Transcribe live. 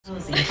Oh,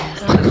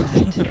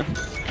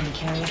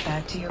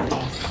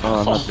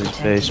 not this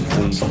base,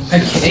 please.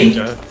 Okay.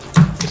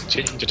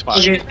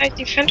 Should I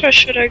defend or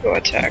should I go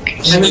attack?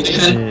 Let me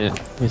defend.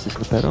 Is this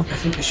Nupero? I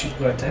think I should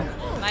go attack.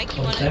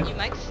 Mikey,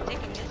 Mike's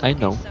taking this. I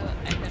know. So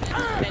I'm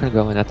gonna You can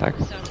go and attack.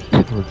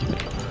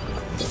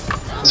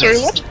 Sorry,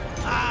 what?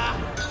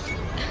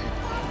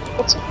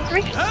 What's up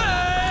with me?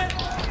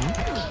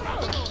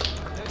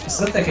 It's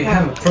not like I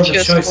have a proper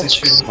choice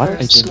actually. What?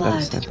 I didn't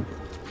understand.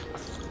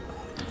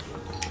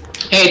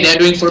 Hey, they're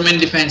doing 4-man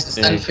defense.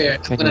 It's unfair.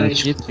 Can you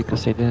repeat?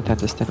 Because I didn't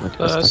understand what you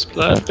were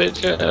Splat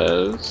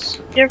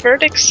bitches. Your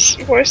verdict's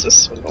voice is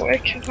so low, I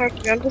can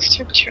hardly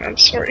understand you, I'm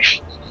sorry.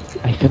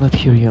 I cannot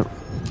hear you.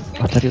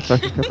 What are you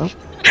talking about?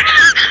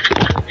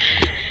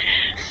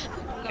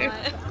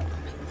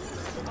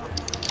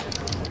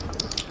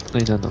 I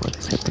don't know what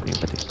is happening,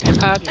 but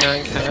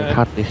I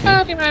hardly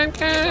hear. cannot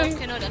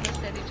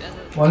understand each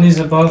other. One is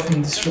above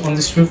in this on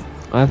this roof.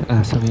 What?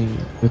 So we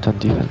put on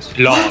defense.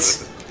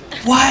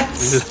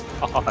 What?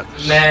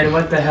 Man,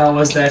 what the hell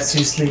was that?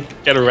 Seriously.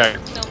 Get around.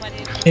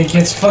 Nobody. It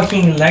gets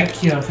fucking lag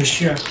here for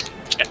sure.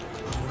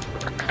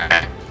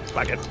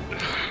 Like it.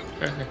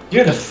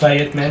 You're the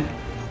fight, man.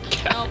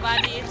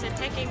 Nobody is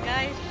attacking,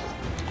 guys.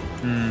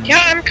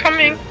 Yeah, I'm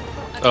coming.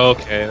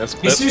 Okay, that's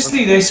Hey,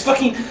 seriously, there's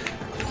fucking.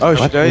 Oh,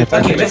 should I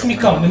attack? Okay, let me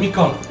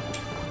come.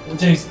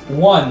 There's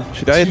 1,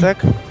 Should I 2,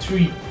 attack?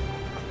 3,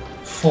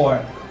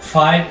 4,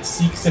 5,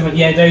 6, 7.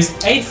 Yeah, there's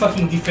 8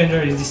 fucking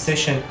defenders in this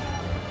session.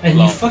 And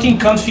you fucking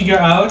can't figure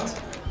out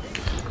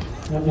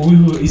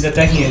who is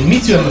attacking. And me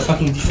too, I'm a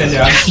fucking defender.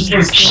 I'm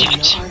supposed to.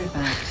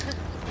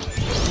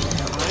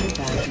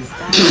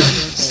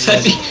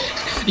 Satty,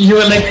 you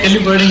are like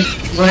teleporting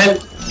while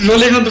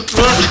rolling on the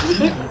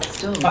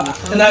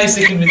floor. Nice,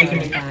 they can be.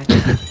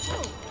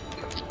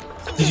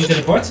 Did you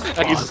teleport?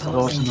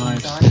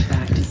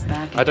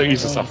 I don't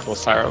use the softball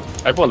Sarah.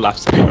 Everyone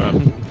laughs at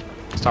me,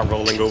 start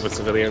rolling over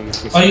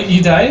civilians. Oh,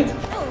 you died?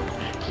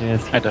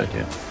 Yes, I died,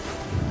 yeah.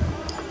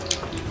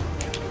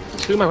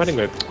 Who am I running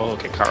with? Oh,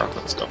 okay, Karo,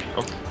 let's go.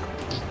 Oh.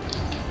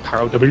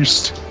 Karo the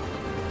boost.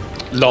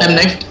 Lol. I'm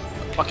next.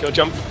 Fuck your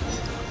jump.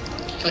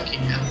 Fucking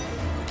hell.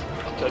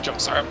 Fuck your jump,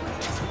 Sarah.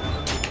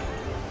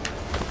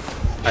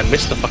 I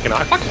missed the fucking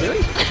artifact,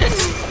 really?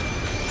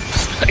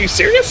 Are you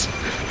serious?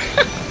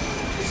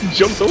 He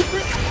jumped over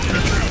it? I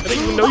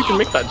didn't even know you can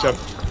make that jump.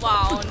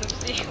 Wow,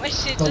 Noopsy. My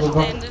shit just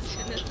ended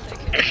in a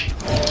second.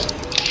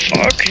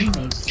 Fuck.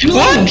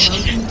 What?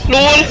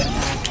 LOL.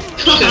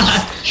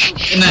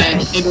 Nah,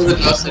 it was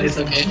lost, so it's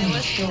okay.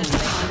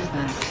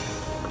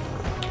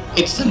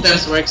 It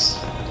sometimes works.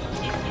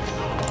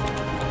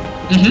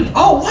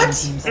 Oh, what?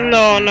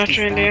 No, not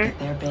really.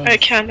 I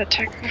can't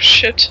attack. Oh,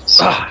 shit.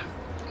 Sorry.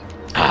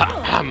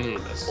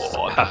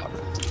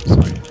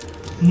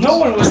 No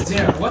one was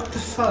there. What the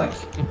fuck?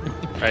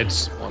 I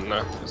just won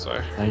now,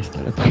 sorry. Nice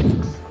teleport.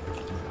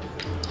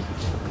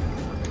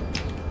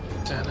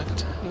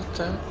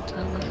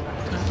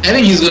 I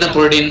think he's gonna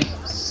port in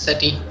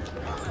Satty.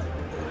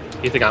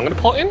 You think I'm gonna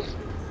put in?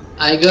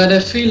 I got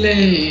a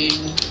feeling.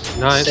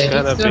 No, it's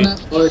gonna be.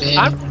 Port in.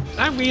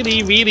 I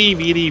really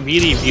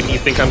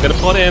think I'm gonna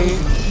put in.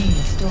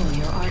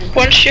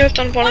 One shield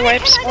and one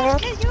wipes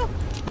out.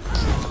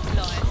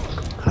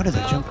 How did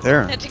I jump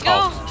there? Let it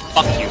Oh,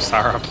 go. fuck you,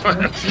 Sarah. Fuck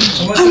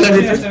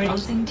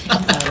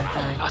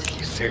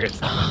you,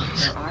 seriously.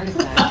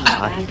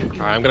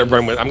 Alright, I'm gonna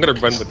run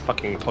with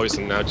fucking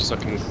poison now, just so I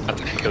can attack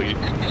and kill you.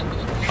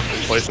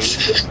 Fucking poison.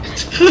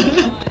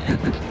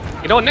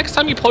 You know what? Next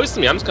time you poison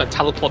me, I'm just gonna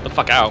teleport the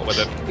fuck out with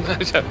it.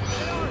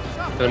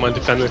 Then my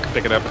defender can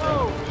pick it up.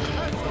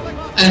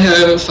 I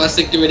have a fast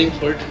activating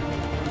port.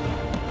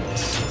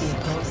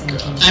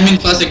 I mean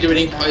fast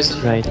activating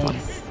poison. Right.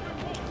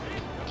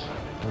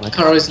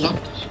 Karo is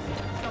locked.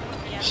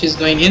 She's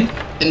going in,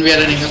 and we are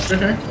running after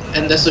her.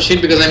 And that's so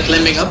shit because I'm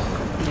climbing up.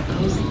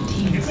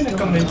 You gonna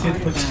comment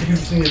it what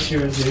everything that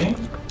you're doing?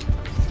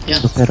 Yeah.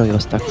 Nupero, you're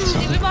stuck in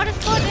something. Everybody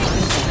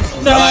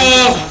spotted.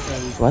 No!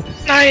 What?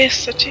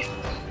 Nice, Satty.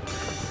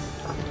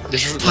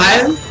 This is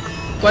Heil?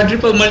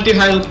 Quadruple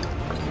multi-heal.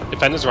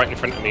 defender's right in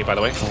front of me, by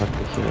the way.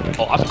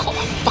 Oh, I've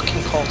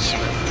fucking called.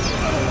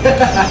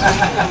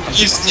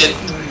 He's dead.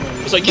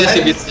 It's like, Yes,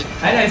 yeah, he is dead.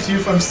 I knifed you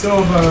from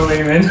so far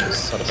away, man.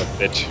 son of a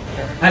bitch.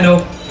 I know.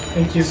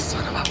 Thank you.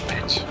 Son of a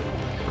bitch.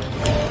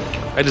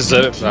 I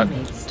deserve it for that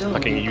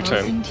fucking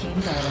U-turn.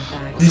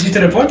 Did you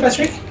teleport,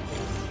 Patrick?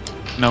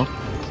 No.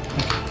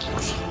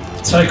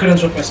 So I couldn't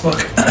drop my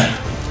smoke.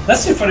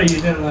 That's too funny,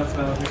 you didn't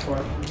have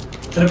before.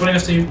 Teleporting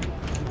after you.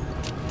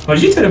 Oh,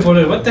 you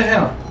teleported, what the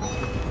hell?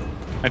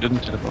 I didn't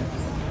teleport.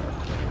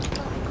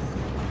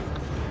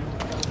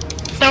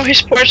 Now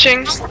he's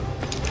porting.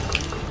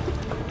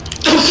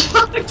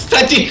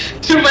 Satty,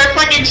 through my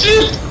fucking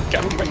shield!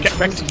 Get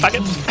wrecked,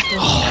 faggot.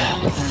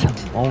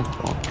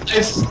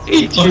 I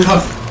hate you. Fuck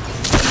off.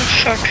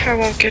 Fuck, I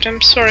won't get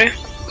him, sorry.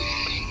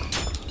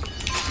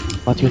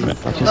 What you said?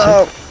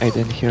 I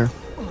didn't hear.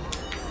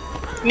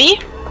 Me?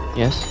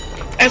 Yes?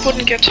 I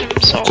wouldn't get him,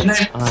 so.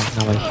 Ah,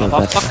 now I feel For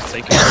better. fuck's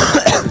sake.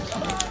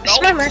 Is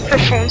my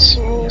microphone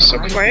so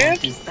quiet?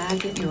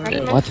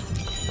 What?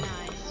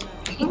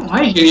 Oh,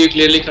 I hear you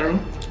clearly, Carol.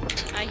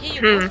 I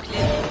hear you both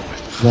clearly.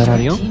 Where are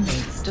you?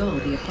 Stole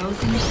the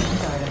opposing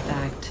team's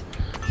artifact.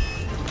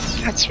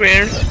 That's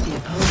weird. The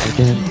opposing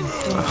didn't. team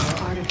stole your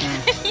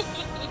artifact.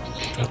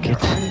 Okay. Your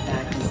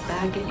artifact is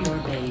back at your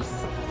base.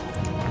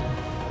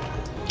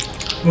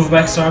 Move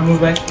back, sorry, move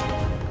back.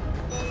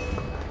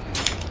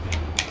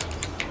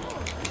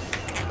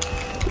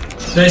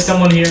 There is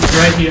someone here,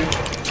 right here.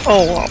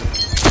 Oh wow.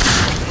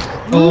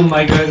 Oh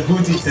my god, who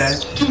did that?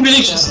 2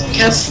 minutes.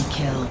 Yes.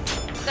 Kill.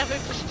 Double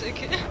stick.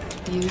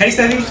 Hey,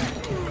 Satty!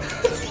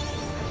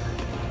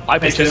 I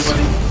Nice, bitches.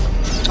 everybody.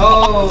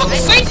 Oh!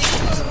 Wait!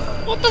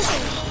 What the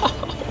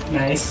f-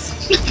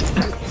 Nice.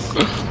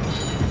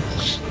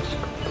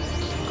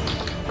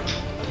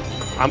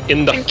 I'm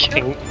in the Thank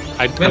you.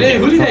 fucking. But hey,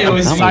 who did I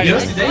always beat? I'm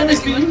Yours? Did I always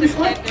beat you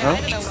before?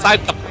 inside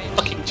the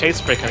fucking chase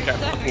break. I got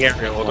fucking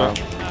aerial. Hold on.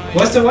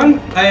 What's the one?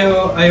 I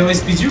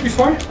always beat you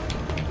before?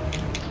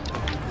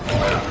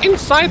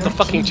 Inside the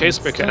fucking chase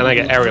break and I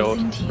get aerial.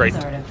 Great.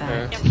 The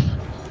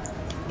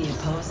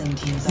opposing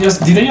team's Yes,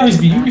 did I always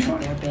beat you before?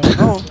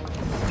 Oh.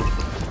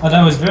 Oh,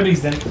 that was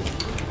Verdict's then.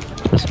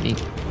 That's me.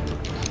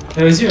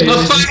 That was you. I Oh,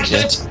 always fuck beat you.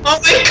 it. Oh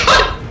my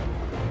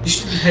god! You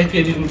should be happy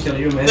I didn't kill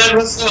you, man. That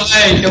was so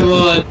high, come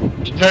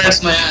on.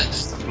 Embarrass my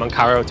ass. Come on,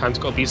 Caro, time to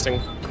go beasting.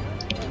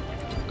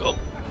 Go.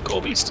 Go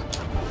beast.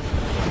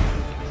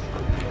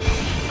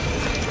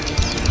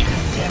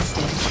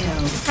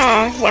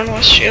 Oh, one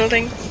was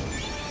shielding.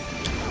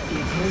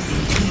 The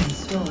opposing team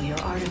stole your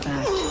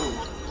artifact.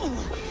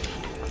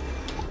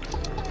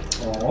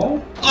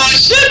 Oh. Oh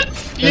shit!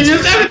 You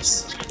just have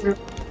it!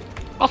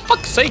 Oh,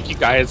 fuck's sake, you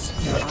guys.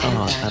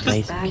 Oh,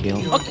 amazing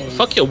kill.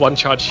 Fuck your one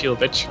charge shield,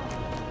 bitch.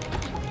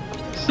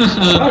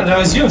 Oh, that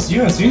was yours.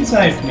 You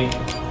sniped me.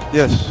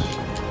 Yes.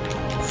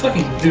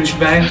 Fucking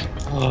douchebag.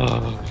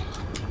 Oh.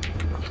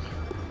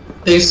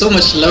 There's so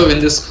much love in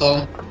this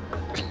call.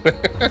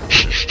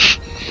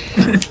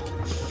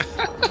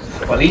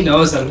 Well, he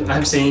knows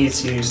I'm saying it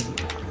seriously.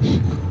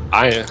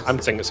 I'm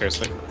saying it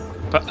seriously.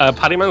 But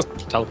Paddy Man's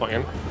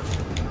teleporting.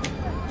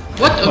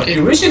 What? Oh, Okay.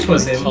 you wish it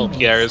was him. Oh,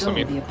 yeah, it is, I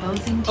mean. The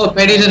opposing Oh,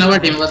 Paddy's in our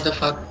team, what the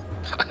fuck?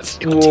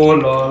 Oh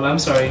lol, I'm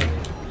sorry.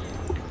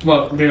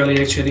 Well, barely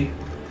actually.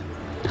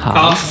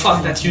 Oh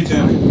fuck, that's you too.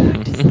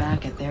 artifact is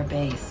back at their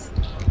base.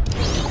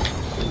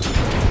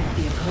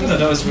 The opposing No,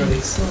 that was team really-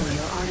 stole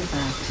your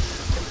artifact.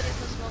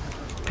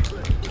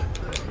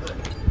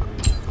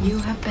 You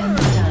have been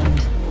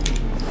stunned.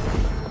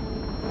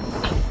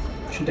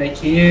 Should I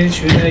kill?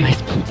 Should I?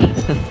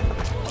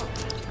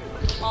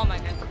 Oh my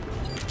god.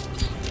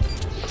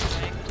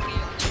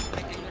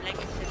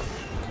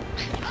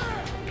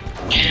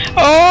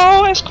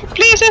 Oh, escort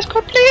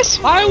please!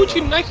 Why would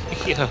you knife me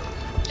here?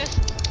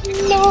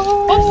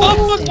 No!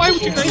 Why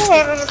would you knife me?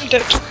 Oh, I'm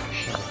dead.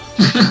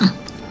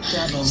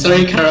 Double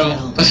Sorry, kill.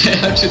 Carol, but I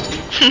have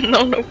to. No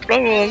I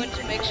problem. want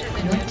to make sure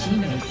that Your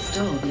teammate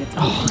stole the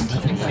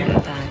opposing team's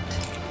artifact.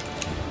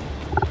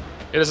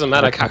 It doesn't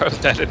matter, Caro's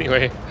dead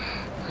anyway.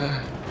 no,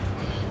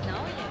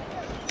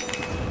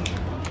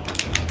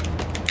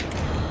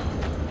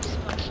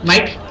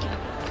 Mike?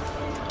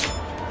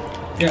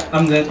 Yeah,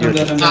 I'm dead. I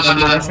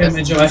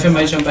failed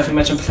my jump.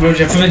 Full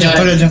jump. The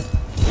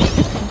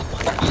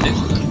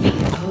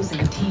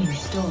opposing team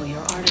stole your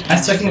artifact.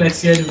 I'm checking, let's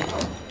see. Your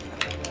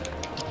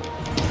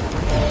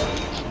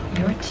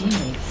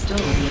teammate stole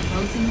the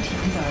opposing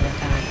team's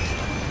artifact.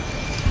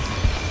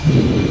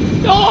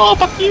 Oh,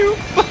 fuck you!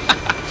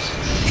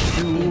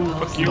 The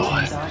opposing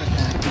team's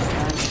artifact is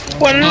back at their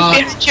One Ah.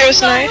 behind you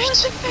is I knifed.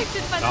 was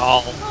affected by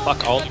Oh, fuck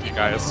all of you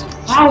guys.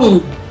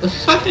 Ow! The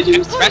fuck did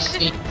you press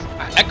me?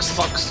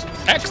 Xbox!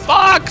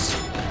 Xbox!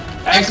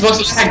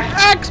 Xbox lag!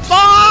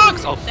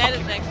 Xbox! Oh, That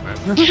fuck. is excellent.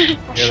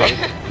 Really?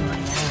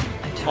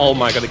 base. Oh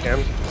my god,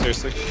 again?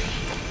 Seriously?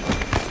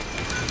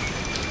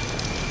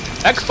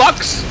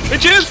 Xbox!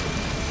 Bitches!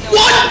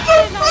 What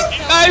the fuck?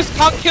 You guys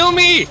can't kill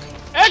me!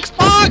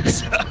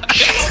 Xbox!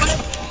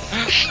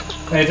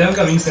 Wait, I'm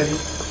coming, Sadie.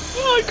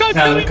 Oh, I can't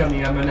Nah, kill I'm me!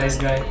 coming. I'm a nice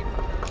guy.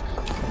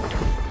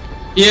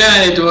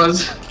 Yeah, it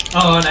was.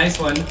 Oh, nice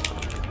one.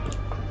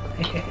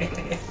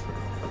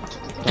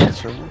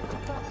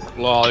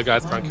 Lol, you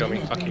guys can't kill me.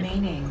 1 Fuck minute you.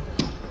 remaining.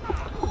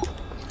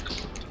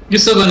 You're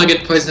still gonna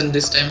get poisoned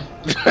this time.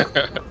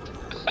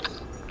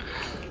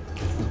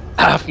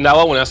 From now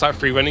on, when I start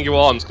free running you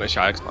all, I'm just gonna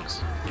shout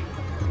Xbox.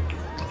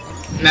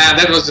 Nah,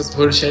 that was just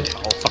bullshit.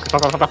 Oh, fuck. Oh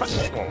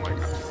my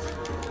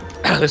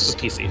god. This is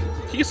PC.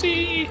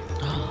 PC!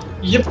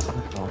 Yep.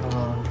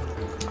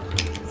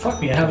 Fuck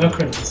me, I have no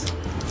credits.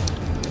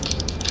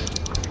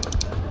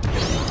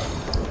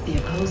 The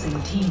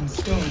opposing team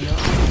stole your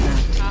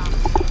artifact.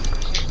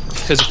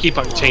 Because you keep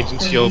on changing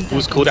to your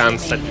boost cooldown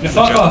set. Yeah,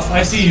 fuck off,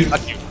 I see you.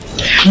 Fuck you.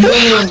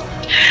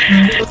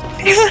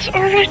 He was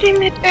already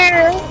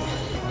mid-air.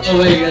 Oh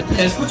my god,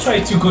 yes. Who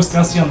tried to go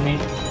stealthy on me?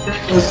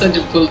 That was such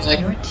a cool tag.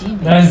 Your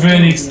teammate That was stole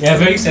Verdict's. the Yeah,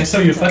 Verdict's, I saw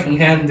your fucking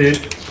hand, dude.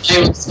 I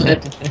was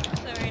dead.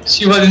 Sorry.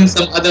 She was in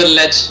some other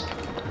ledge.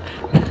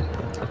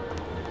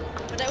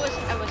 But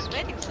I was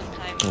waiting some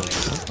time for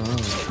it.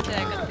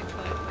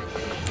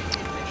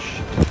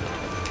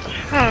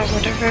 Oh,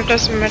 whatever, it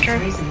doesn't matter.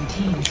 Opposing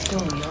team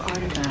stole your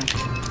artifact.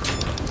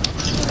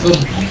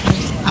 Boom.